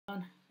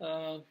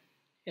Uh,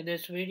 in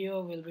this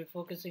video, we'll be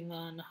focusing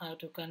on how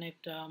to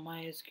connect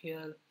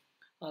MySQL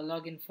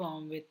login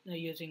form with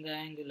using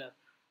Angular,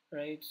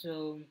 right?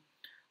 So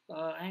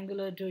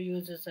Angular 2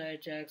 uses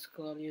Ajax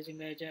call. Using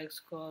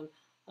Ajax call,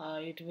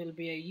 it will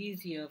be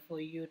easier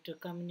for you to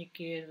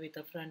communicate with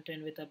a front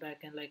end with a back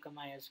end like a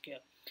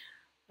MySQL.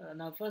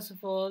 Now, first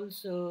of all,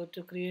 so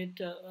to create,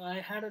 I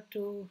had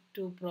two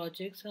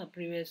projects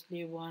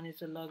previously. One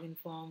is a login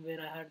form where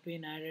I had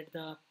been added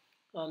the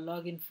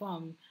login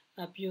form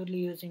purely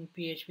using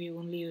PHP,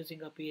 only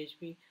using a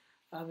PHP.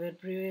 Where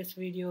previous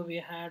video we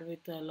had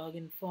with the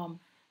login form,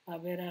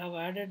 where I have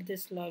added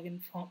this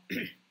login form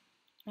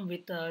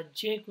with a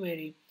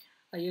jQuery.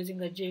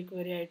 Using a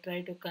jQuery, I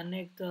try to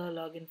connect the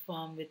login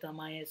form with a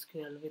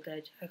MySQL with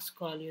Ajax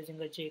call using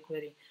a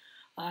jQuery.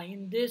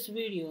 In this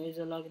video is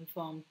a login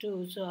form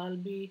too, so I'll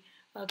be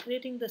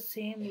creating the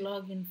same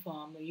login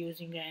form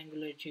using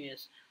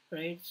AngularJS,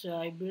 right? So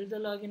I built the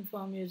login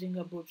form using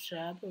a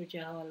bootstrap, which I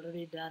have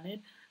already done it,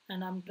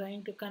 and I'm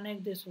trying to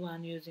connect this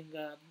one using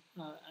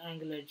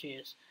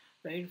AngularJS,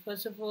 right?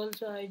 First of all,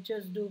 so I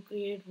just do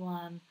create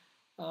one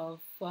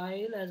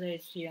file as a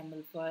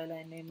HTML file.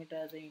 I name it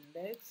as an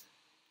index.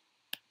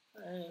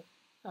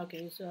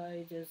 Okay, so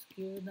I just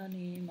give the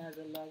name as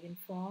a login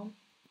form.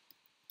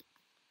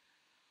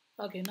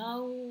 Okay,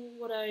 now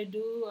what I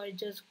do, I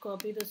just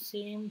copy the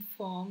same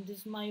form. This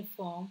is my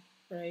form,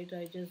 right?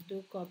 I just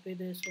do copy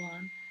this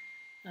one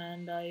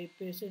and I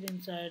paste it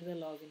inside the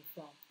login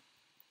form.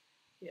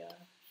 Yeah,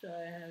 so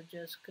I have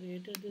just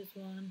created this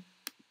one.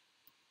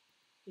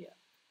 Yeah,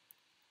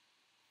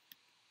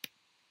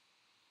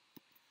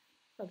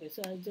 okay,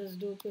 so I just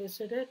do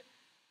pasted it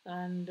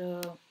and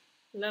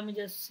let me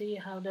just see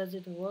how does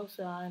it work.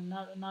 So I'm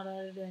not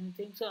added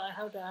anything, so I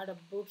have to add a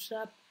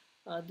bootstrap.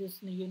 This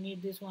you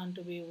need this one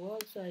to be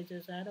work, so I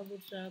just add a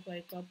bootstrap.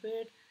 I copy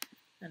it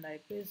and I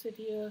paste it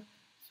here.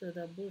 So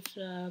the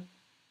bootstrap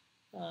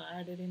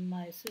added in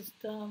my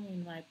system,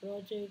 in my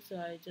project, so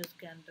I just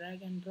can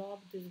drag and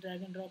drop. This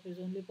drag and drop is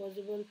only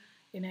possible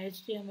in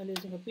HTML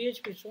using a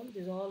PHP storm.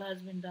 This all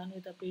has been done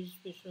with a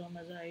PHP storm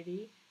as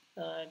ID.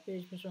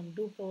 PHP storm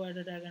do provide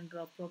a drag and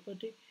drop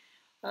property.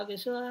 Okay,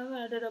 so I have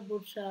added a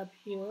bootstrap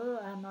here.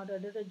 I have not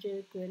added a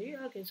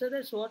jQuery. Okay, so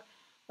that's what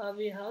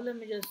we have. Let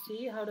me just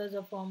see how does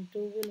a form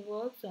 2 will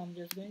work. So I'm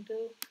just going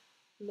to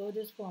load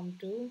this form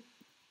 2.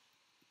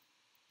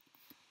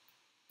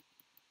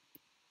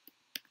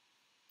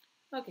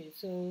 Okay,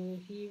 so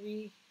here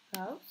we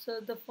have, so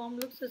the form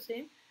looks the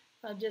same,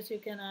 just you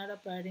can add a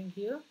padding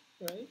here,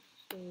 right?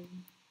 So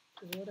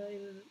this is what I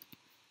will,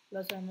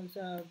 plus I'm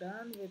also have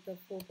done with a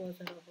 4% of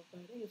a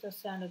padding. It's a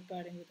standard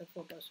padding with a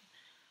 4%.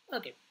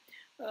 Okay,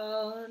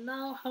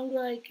 now how do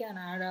I can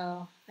add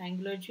a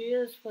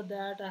AngularJS? For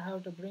that I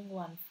have to bring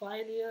one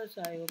file here,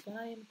 so I open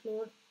a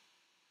include.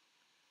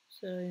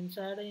 So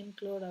inside I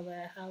include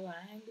I have a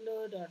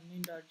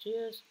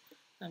angular.min.js.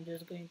 I'm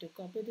just going to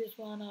copy this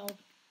one out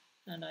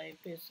and I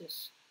paste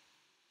this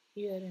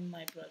here in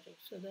my project.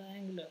 So the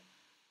Angular,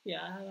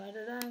 yeah, I have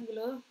added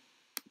Angular.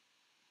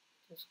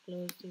 Just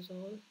close this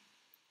all.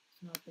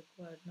 It's not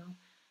required now.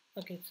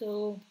 Okay,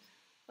 so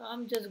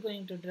I'm just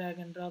going to drag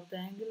and drop the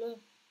Angular,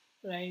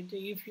 right?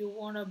 If you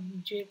want a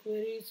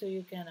jQuery, so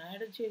you can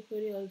add a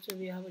jQuery. Also,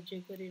 we have a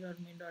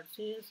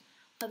jQuery.min.cs.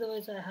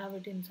 Otherwise, I have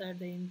it inside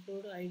the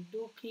include. I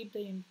do keep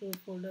the include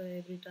folder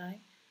every time,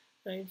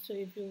 right? So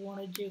if you want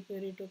a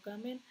jQuery to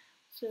come in,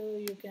 so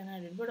you can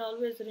add it. But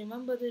always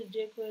remember this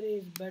jQuery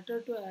is better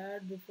to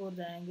add before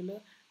the Angular.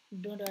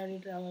 Don't add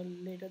it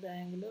later the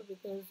Angular,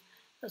 because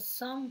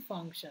some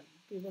function,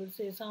 people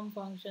say some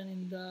function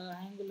in the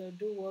Angular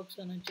do works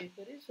on a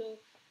jQuery. So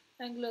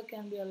Angular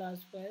can be a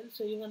last file.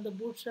 So even the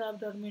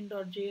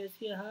bootstrap.min.js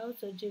here have,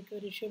 so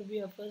jQuery should be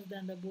a first,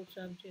 then the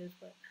bootstrap.js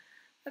file.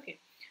 Okay,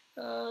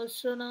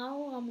 so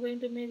now I'm going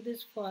to make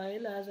this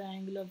file as an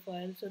Angular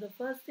file. So the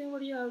first thing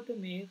what you have to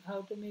make,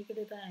 how to make it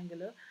with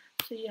Angular.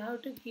 So you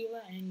have to give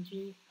a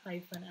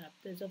ng-app.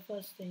 That's the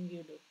first thing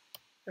you do,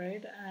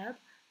 right? App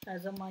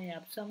as a my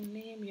app. Some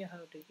name you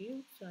have to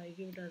give. So I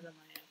give it as a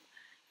my app.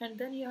 And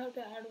then you have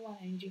to add one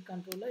ng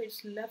controller.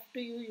 It's left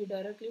to you. You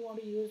directly want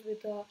to use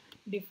with a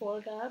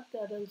default app,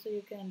 that also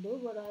you can do,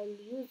 but I'll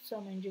use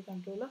some ng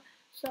controller.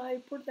 So I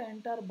put the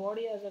entire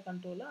body as a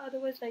controller.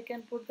 Otherwise I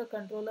can put the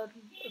controller,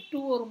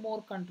 two or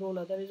more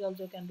controller, that is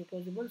also can be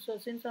possible. So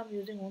since I'm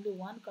using only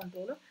one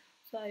controller,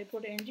 so I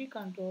put ng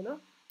controller,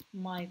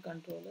 my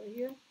controller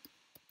here.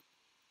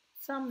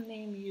 Some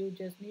name you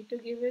just need to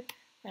give it,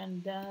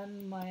 and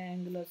then my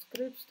Angular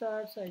script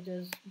starts. I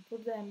just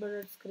put the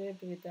embedded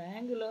script with the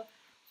Angular.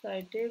 So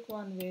I take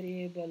one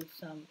variable,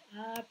 some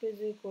app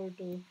is equal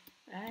to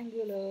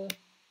Angular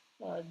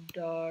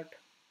dot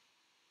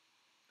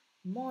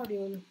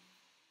module.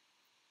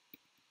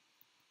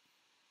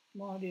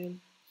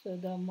 So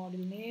the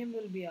module name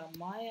will be a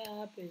my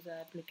app is the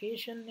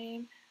application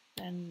name,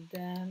 and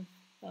then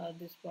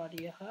this part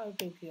you have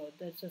to give.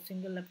 That's a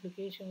single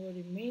application what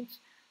it means.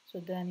 So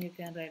then you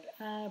can write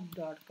app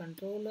dot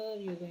controller.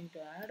 You're going to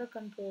add a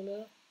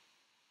controller,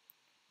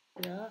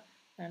 yeah,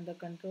 and the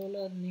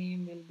controller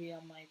name will be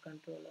a my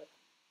controller.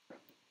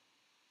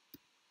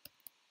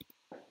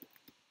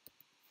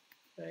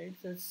 right?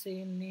 So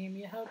same name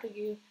you have to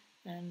give,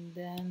 and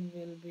then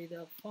will be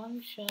the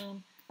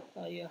function.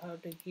 You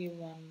have to give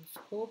one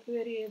scope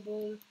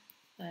variable,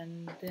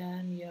 and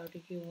then you have to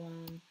give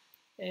one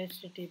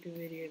HTTP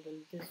variable.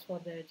 This for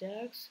the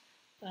Ajax,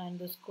 and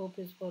the scope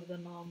is for the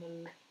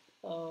normal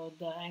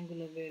the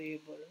Angular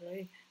variable,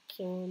 right?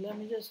 So let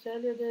me just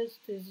tell you this.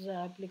 This is an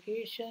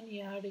application.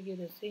 You have to give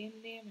the same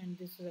name, and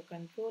this is a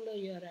controller.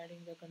 You are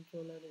adding the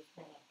controller is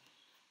one.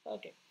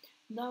 Okay,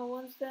 now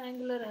once the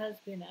Angular has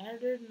been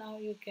added, now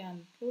you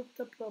can put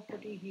the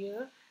property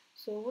here.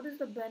 So what is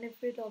the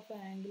benefit of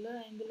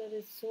Angular? Angular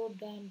is so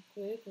damn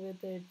quick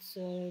with its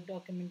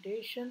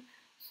documentation.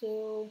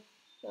 So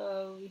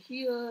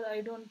here I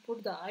don't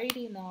put the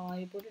ID now,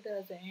 I put it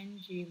as an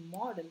ng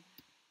model.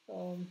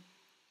 um,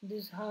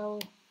 this is how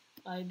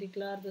I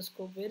declare the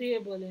scope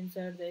variable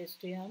inside the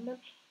HTML.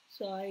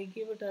 So I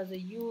give it as a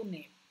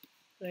uname,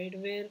 right?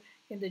 Where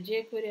in the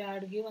jQuery I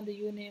had given the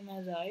uname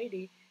as a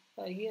ID.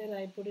 Here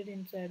I put it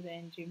inside the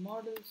ng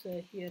model.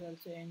 So here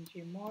also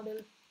ng model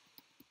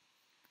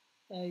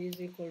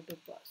is equal to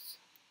pass,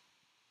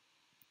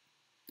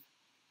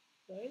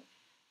 right?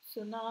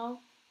 So now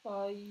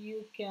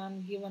you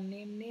can give a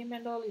name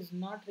and all is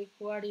not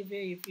required.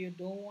 If you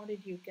don't want it,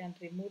 you can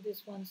remove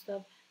this one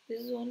stuff.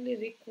 This is only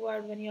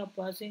required when you are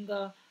passing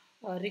a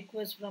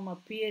request from a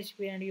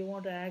PHP and you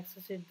want to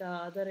access it the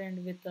other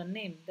end with a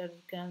name. That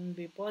can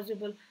be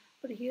possible,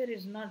 but here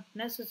is not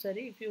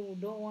necessary. If you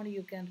don't want,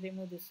 you can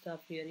remove this stuff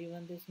here.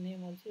 Even this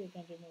name also you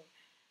can remove.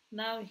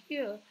 Now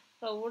here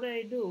what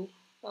I do,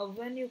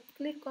 when you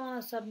click on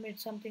a submit,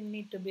 something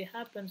need to be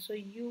happen, so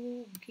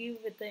you give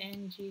with the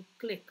ng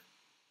click,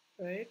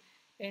 right?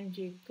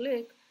 Ng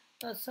click,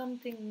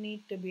 something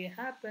need to be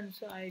happen,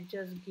 so I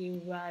just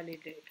give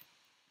validate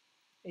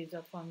is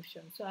a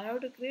function. So I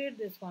have to create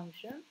this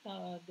function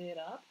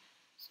thereof.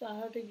 So I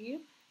have to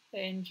give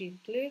ng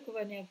click.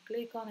 When you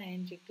click on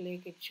ng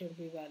click, it should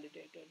be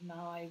validated.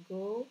 Now I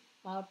go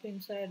up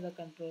inside the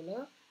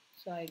controller.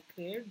 So I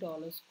create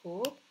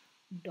 $scope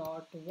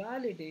dot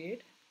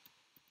validate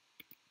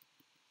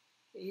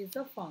is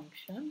a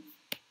function.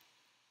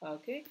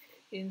 Okay,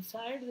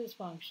 inside this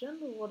function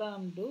what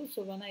I'm do,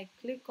 so when I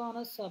click on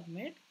a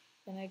submit,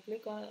 when I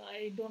click on,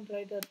 I don't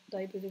write a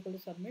type is equal to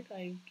submit,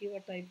 I give a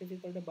type is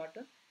equal to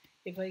button.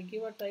 If I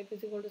give a type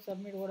is equal to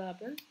submit, what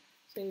happens?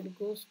 So it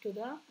goes to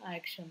the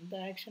action. The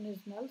action is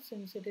null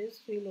since it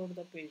is reload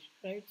the page,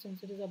 right?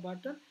 Since it is a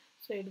button,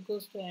 so it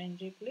goes to ng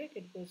click,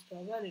 it goes to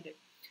a validate.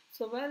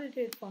 So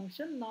validate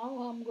function, now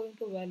I'm going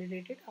to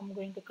validate it, I'm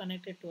going to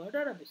connect it to a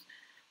database.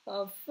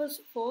 First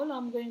of all,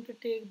 I'm going to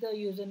take the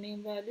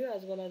username value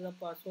as well as the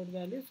password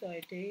value. So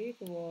I take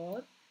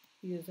var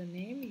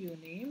username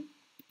uname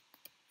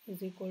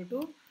is equal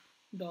to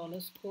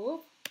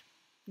 $scope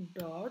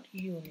dot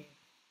uname.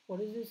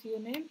 What is this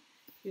uname?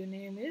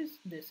 Uname is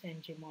this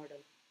ng model,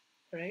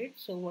 right?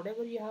 So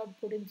whatever you have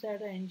put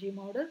inside the ng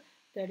model,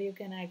 that you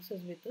can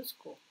access with the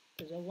scope.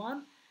 There's a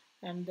one,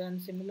 and then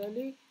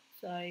similarly,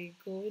 so I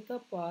go with a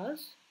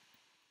pass,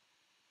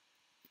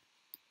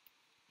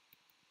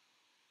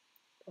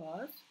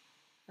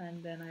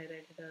 and then I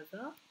write it as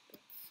a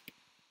pass.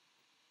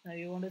 Now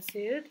you want to see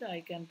it,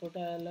 I can put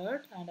an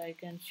alert, and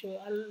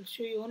I'll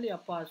show you only a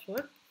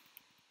password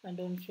and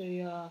don't show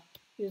you a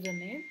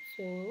username.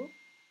 So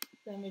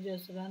let me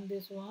just run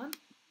this one.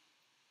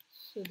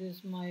 So this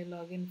is my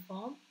login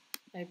form.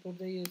 I put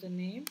the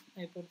username,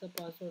 I put the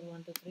password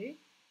 123.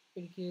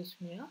 It gives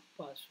me a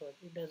password.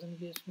 It doesn't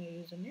give me a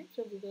username,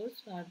 so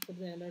because I put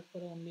the alert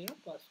for only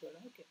a password.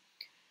 Okay,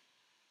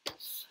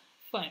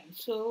 fine.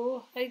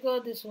 So I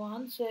got this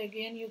one. So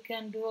again, you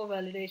can do a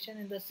validation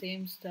in the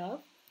same stuff.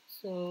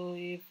 So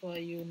if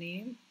you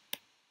name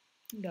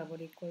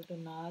double equal to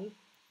null,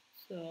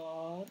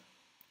 so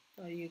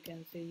or you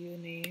can say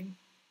uname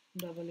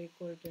double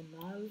equal to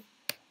null,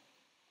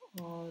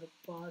 or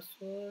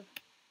password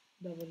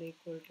double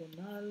equal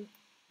to null,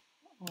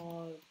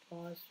 or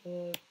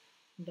password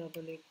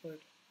double equal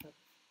to null.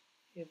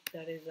 If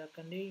that is a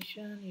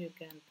condition, you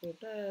can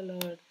put an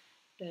alert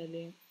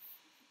telling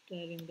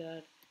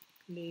that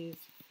please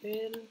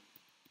fill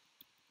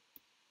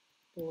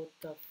both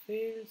the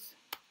fields.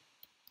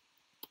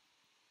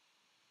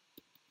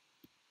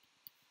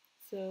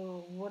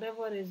 So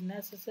whatever is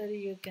necessary,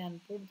 you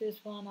can put this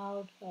one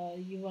out.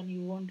 Even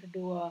you want to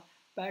do a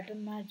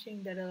pattern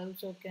matching, that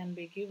also can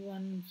be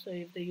given. So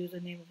if the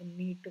username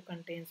need to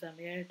contain some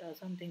yet or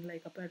something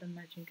like a pattern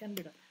matching can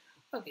be done.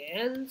 Okay,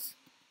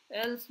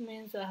 else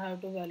means I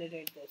have to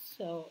validate this.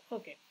 So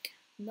okay,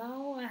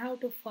 now I have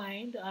to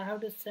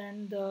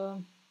send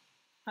a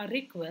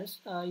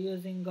request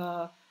using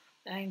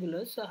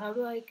Angular. So how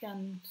do I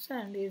can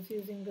send is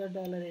using a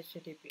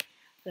 $HTTP,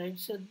 right?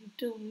 So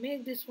to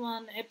make this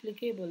one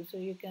applicable, so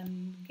you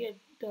can get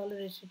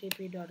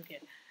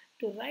 $HTTP.get.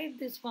 To write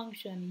this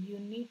function, you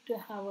need to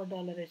have a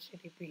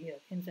 $HTTP here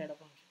inside a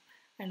function.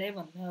 And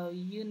even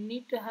you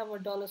need to have a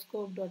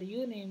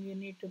 $scope.uname, you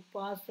need to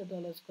pass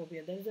the $scope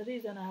here. That is the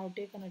reason I have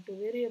taken a two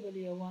variable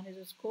here. One is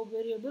a scope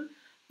variable,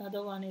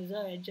 another one is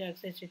a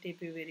Ajax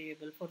HTTP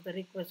variable for the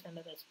request and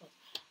the response.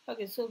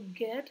 Okay, so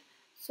get,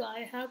 So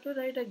I have to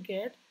write a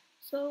get.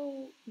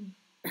 So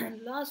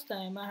last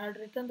time I had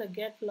written the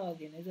get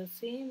login is the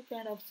same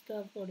kind of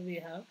stuff what we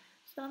have.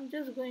 So I'm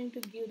just going to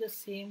give the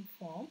same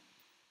form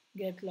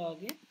get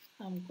login.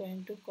 I'm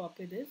going to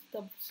copy this.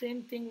 The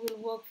same thing will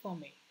work for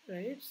me,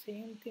 right?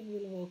 Same thing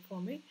will work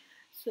for me.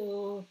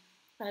 So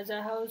as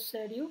I have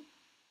said you,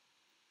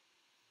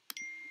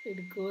 it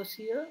goes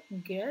here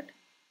get.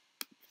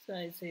 So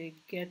I say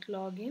get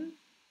login.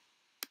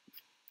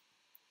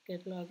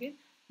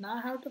 Now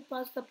I have to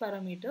pass the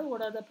parameter.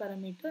 What are the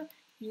parameter?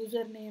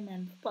 Username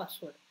and the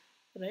password,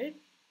 right?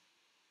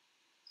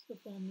 So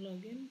form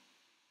login.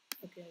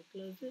 Okay, I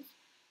close this.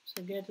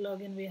 So get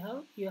login we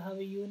have, you have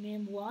a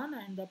uname one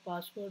and the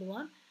password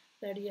one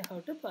that you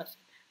have to pass it.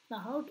 Now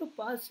how to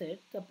pass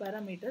it? The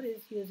parameter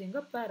is using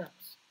a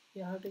params.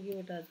 You have to give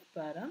it as a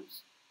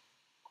params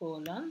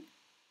colon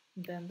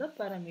then the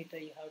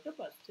parameter you have to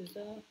pass. This is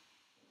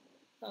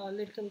a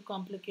little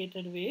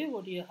complicated way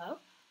what you have.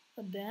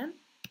 But then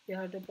you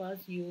have to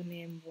pass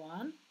uname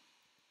one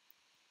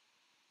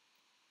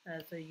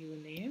as a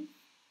uname,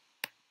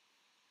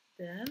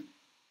 then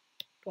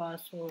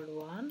password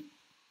one.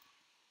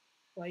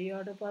 Why you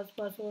have to pass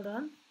password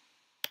one?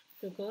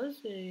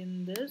 Because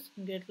in this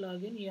get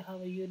login you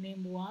have a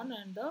uname one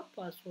and the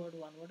password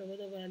one. Whatever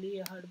the value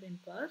you had been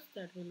passed,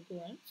 that will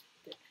go and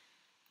set it.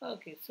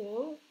 Okay,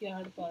 so you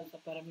have to pass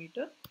a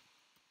parameter.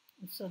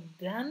 So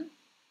then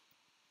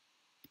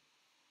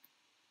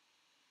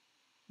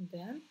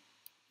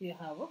you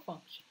have a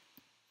function,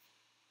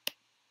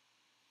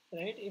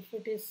 right? If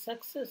it is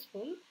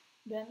successful,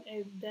 then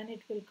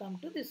it will come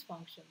to this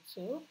function.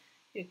 So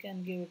you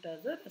can give it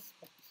as a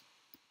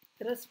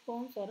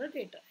response or a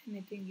data,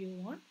 anything you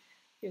want,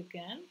 you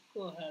can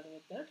go ahead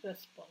with that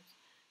response.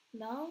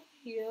 Now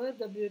here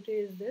the beauty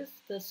is this,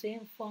 the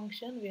same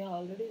function we have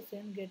already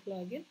seen get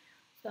login.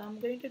 So I'm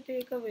going to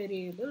take a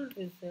variable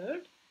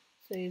result,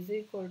 so is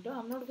equal to,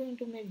 I'm not going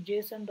to make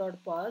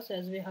json.parse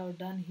as we have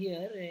done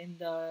here in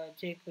the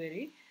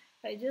jQuery.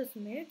 I just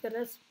make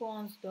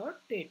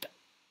response.data.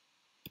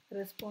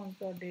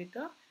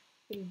 Response.data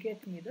will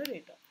get me the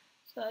data.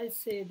 So I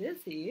say this,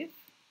 if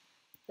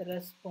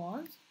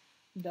response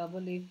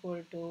double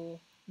equal to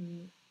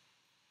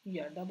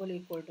double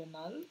equal to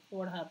null,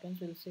 what happens,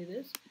 we'll see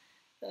this.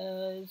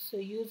 So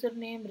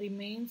username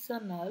remains a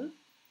null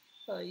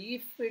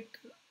if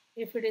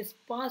it is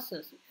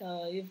passes,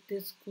 if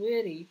this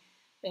query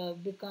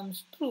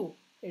becomes true,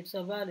 it's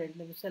a valid.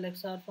 Like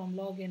selects R from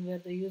login where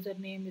the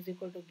username is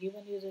equal to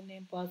given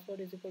username, password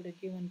is equal to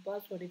given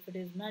password. If it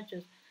is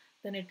matches,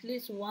 then at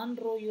least one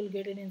row you'll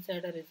get it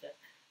inside a result.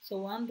 So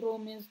one row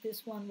means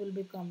this one will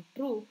become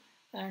true,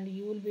 and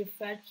you will be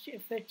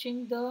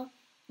fetching the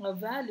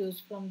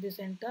values from this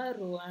entire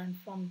row, and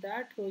from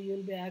that row you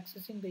will be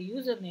accessing the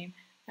username,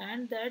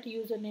 and that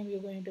username you're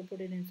going to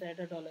put it inside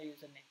a dollar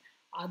username.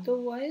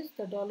 Otherwise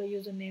the dollar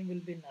username will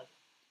be null,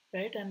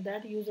 right? And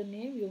that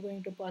username you're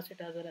going to pass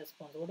it as a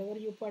response. Whatever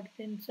you put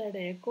inside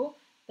echo,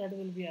 that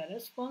will be a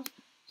response.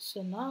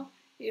 So now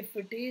if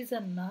it is a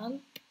null,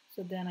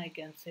 so then I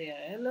can say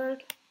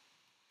alert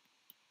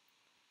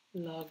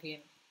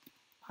login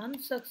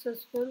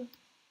unsuccessful.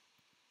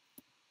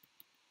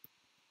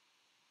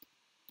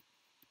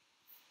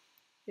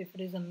 If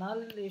it is a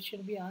null, it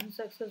should be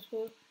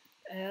unsuccessful.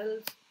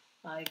 Else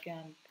I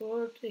can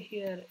put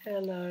here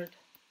alert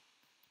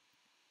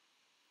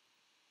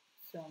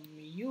some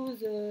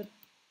user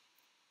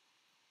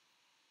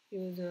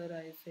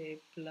I say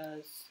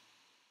plus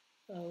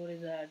what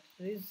is that,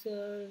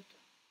 result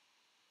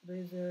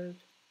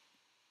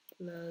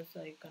plus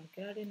I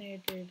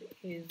concatenated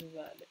is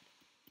valid.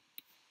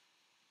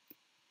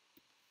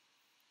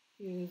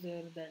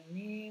 User, the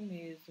name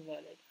is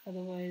valid,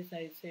 otherwise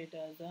I say it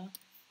as a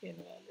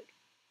invalid.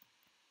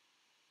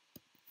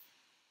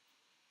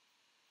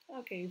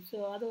 Okay,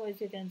 so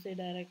otherwise you can say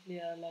directly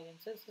login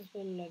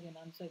successful, login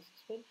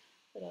unsuccessful,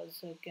 that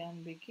also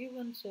can be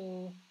given.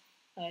 So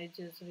I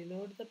just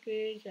reload the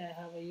page, I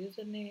have a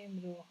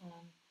username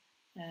Rohan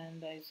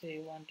and I say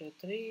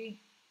 123.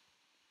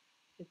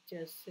 It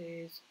just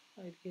says,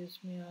 it gives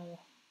me a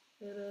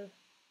error.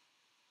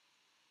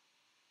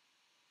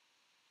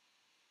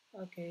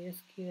 Okay,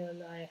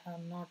 SQL, I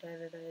have not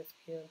added a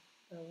SQL,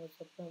 that was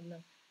the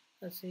problem.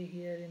 Let's see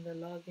here in the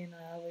login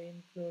I have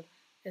include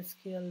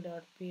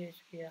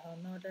sql.php, I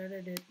have not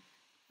added it.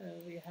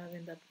 We have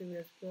in the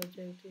previous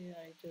project,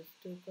 I just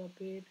do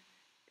copy it,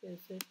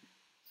 paste it.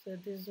 So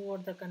this is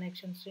what the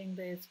connection string,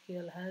 the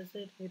SQL has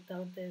it.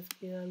 Without the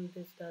SQL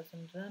this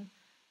doesn't run.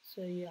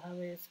 So you have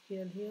a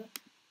SQL here.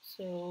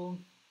 So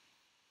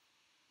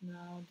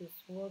now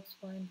this works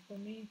fine for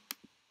me.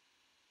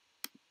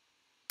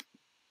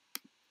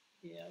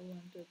 Yeah,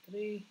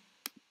 123.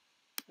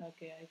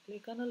 Okay, I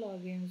click on a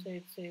login, so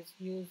it says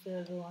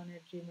user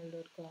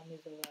rohan@gmail.com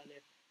is a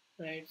valid,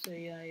 right? So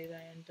yeah, I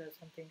enter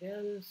something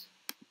else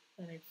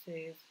and it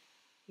says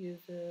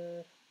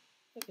user,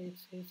 okay, it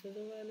says as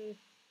a valid.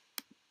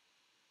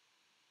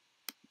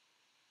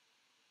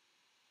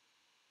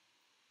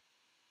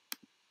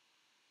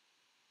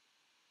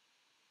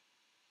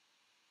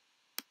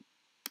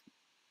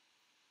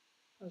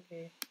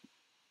 Okay,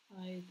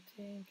 I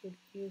think it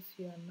gives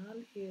you a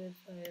null here,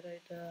 so I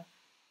write a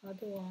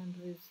other one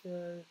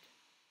result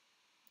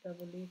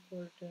double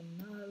equal to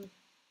null.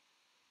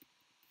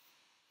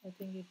 I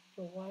think it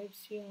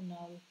provides you a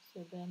null,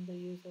 so then the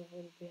user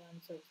will be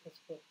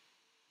unsuccessful.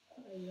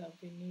 Yeah,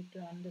 we need to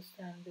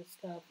understand this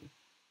stuff,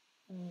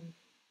 um,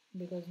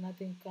 because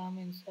nothing come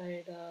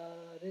inside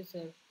a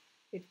result.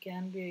 It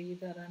can be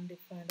either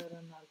undefined or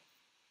a null.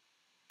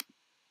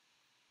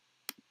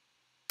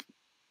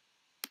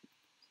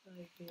 So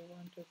I give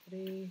 1, 2,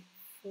 3,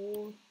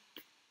 4.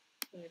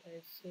 Right,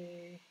 I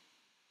say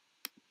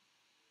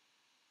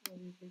what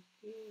is it?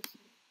 Is it?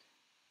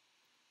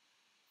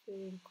 So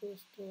it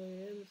goes to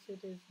else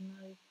it is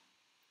null.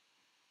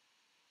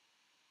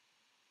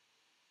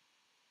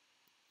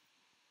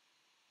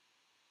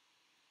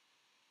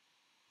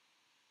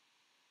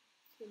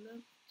 So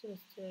let's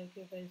just check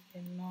if I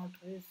say not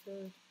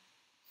result.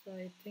 So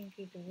I think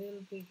it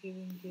will be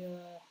giving you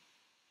a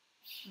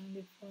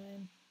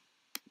undefined.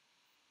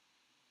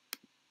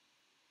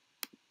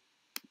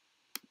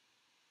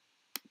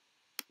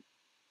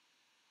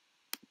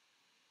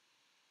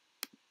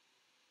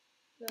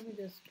 Let me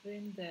just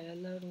print the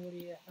error. What do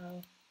you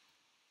have?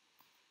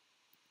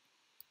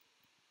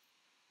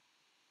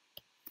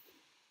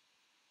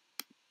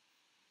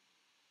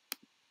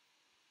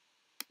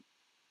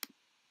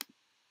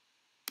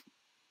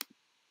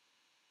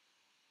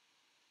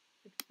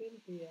 It will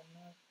be a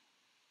null.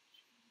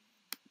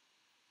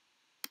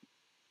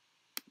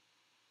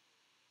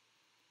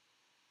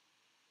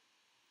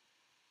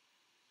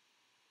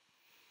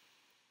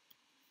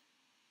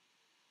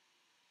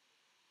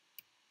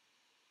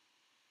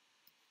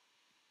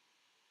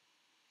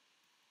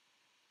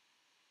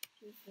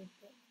 Reset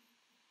that.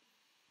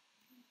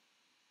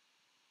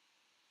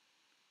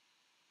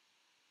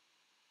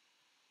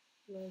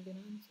 Login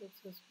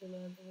unsuccessful,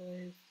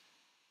 otherwise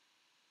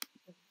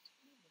satisfied.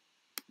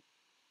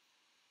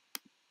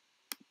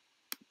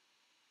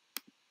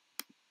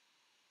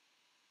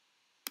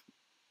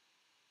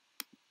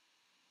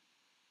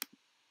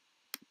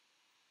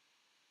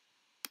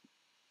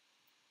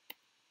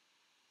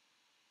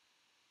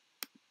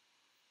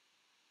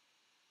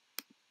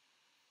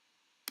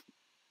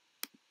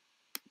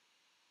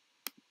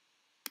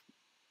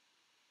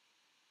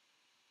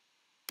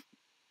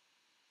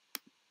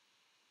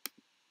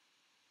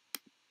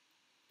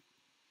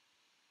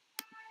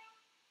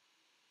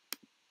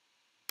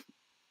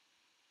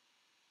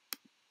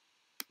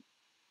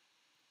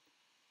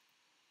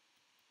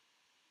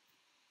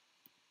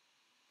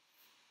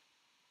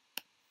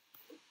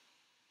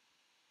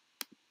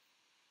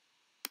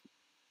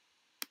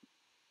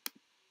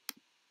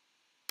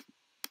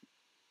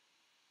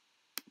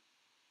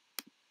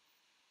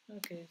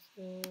 Okay,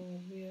 so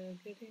we are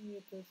getting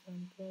with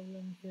some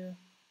problem here.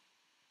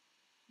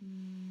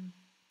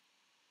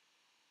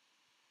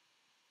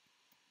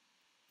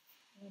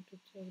 I have to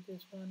check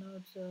this one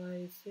out. So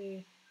I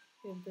say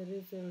if the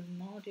result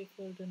not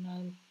equal to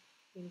null,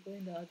 we'll go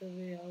in the other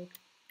way out.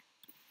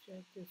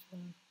 Check this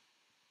one.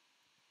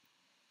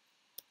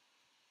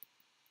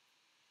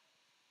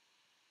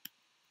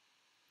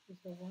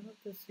 These are one of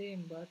the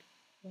same, but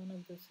one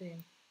of the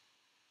same.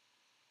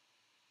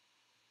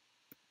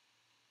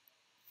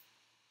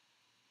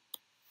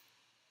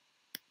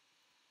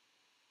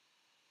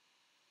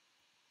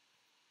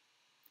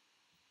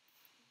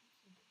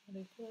 Not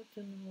equal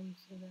to null,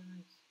 so then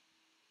I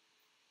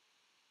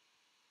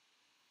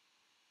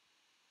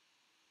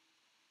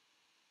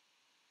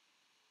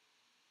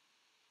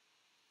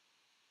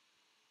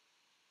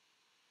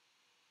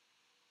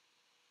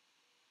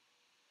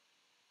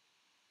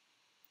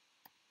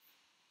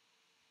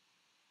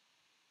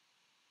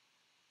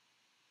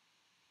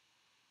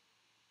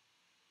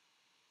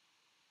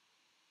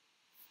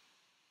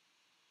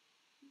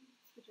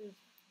it is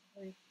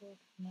not equal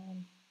to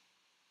null.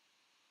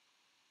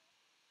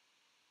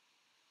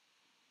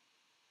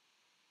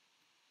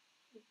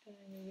 Every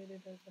time you get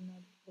it as a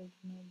not equal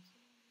to null,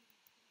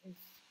 so it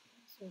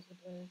says it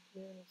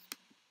directly as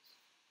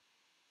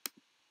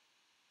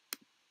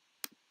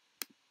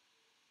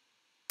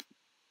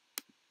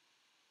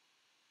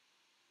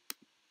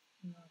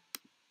null.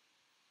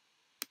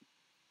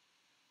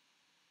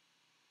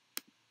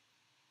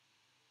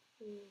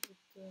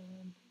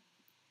 Return.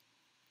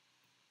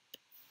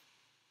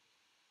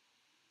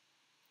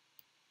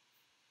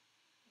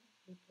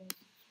 We pass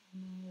this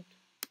one out.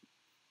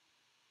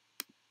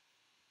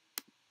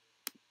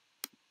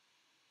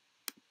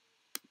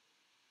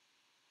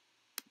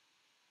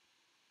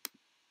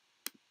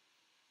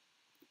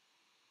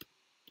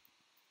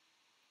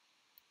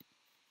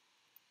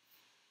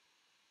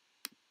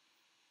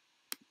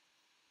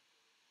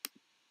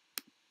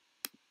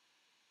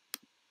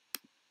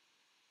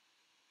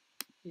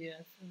 Yeah,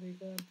 so we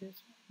got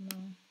this one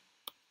now.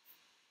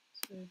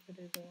 So if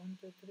it is a 1,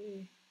 2,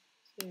 3,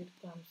 so it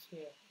comes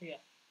here. Yeah.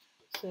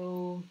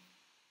 So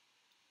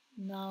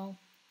now,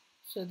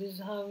 so this is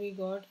how we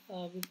got,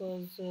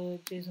 because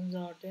JSON's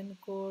are 10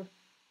 code.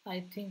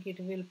 I think it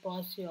will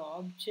pass your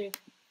object.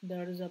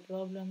 There is a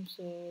problem.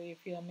 So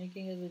if you are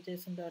making as a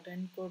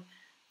JSON.end code,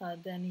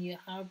 then you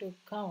have to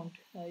count.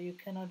 You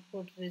cannot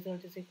put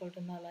result is equal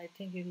to null. I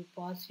think it will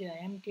pass you an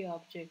empty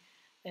object.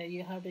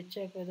 You have to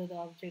check whether the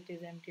object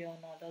is empty or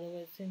not.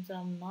 Otherwise, since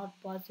I'm not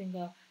passing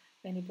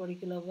any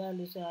particular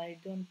value, so I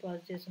don't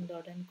pass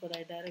JSON.end code.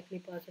 I directly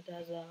pass it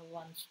as a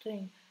one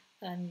string,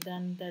 and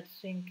then that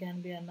string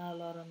can be a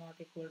null or a not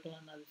equal to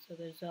a null. So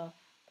there's a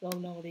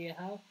problem what you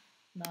have.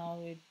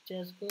 Now it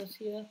just goes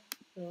here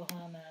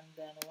Rohan, and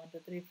then 1 2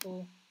 3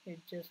 4,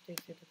 it just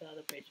takes you to the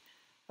other page.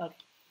 Okay,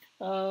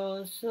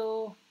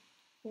 so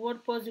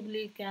what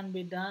possibly can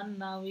be done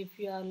now if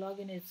your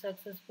login is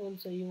successful,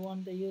 so you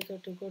want the user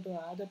to go to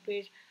another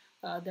page,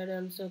 that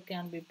also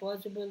can be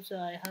possible. So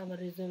I have a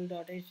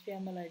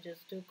result.html. I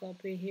just do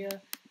copy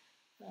here,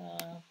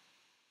 uh,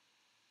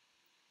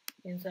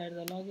 inside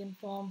the login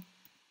form.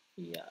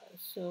 Yeah,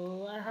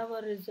 so I have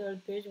a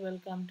result page.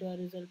 Welcome to a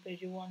result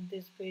page. You want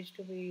this page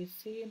to be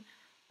seen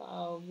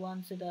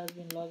once it has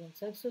been logged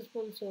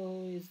successful.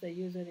 So is the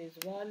user is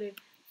valid.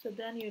 So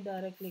then you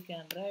directly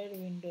can write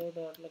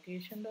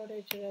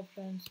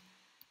window.location.hrefs,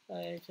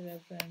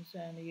 hrefs,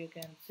 and you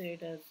can say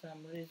it as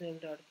some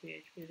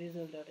result.php,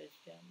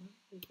 result.html,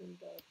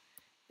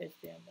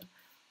 result.html.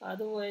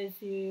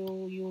 Otherwise,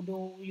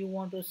 you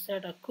want to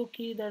set a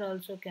cookie, that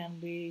also can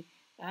be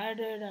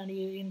added, and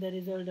you in the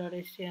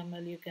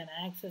result.html you can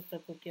access the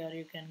cookie or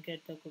you can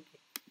get the cookie.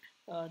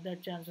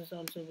 That chances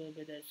also will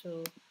be there.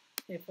 So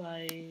if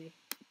I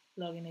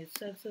login is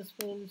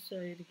successful, so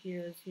it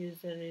gives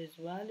user is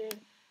valid,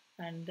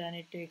 and then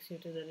it takes you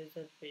to the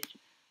result page.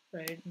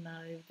 Right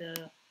now, if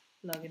the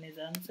login is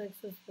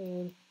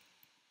unsuccessful,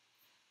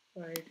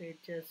 right,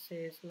 it just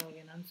says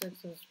login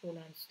unsuccessful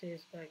and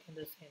stays back in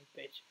the same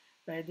page.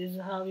 Right, this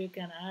is how you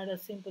can add a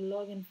simple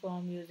login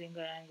form using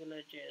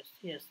AngularJS.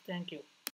 Yes, thank you.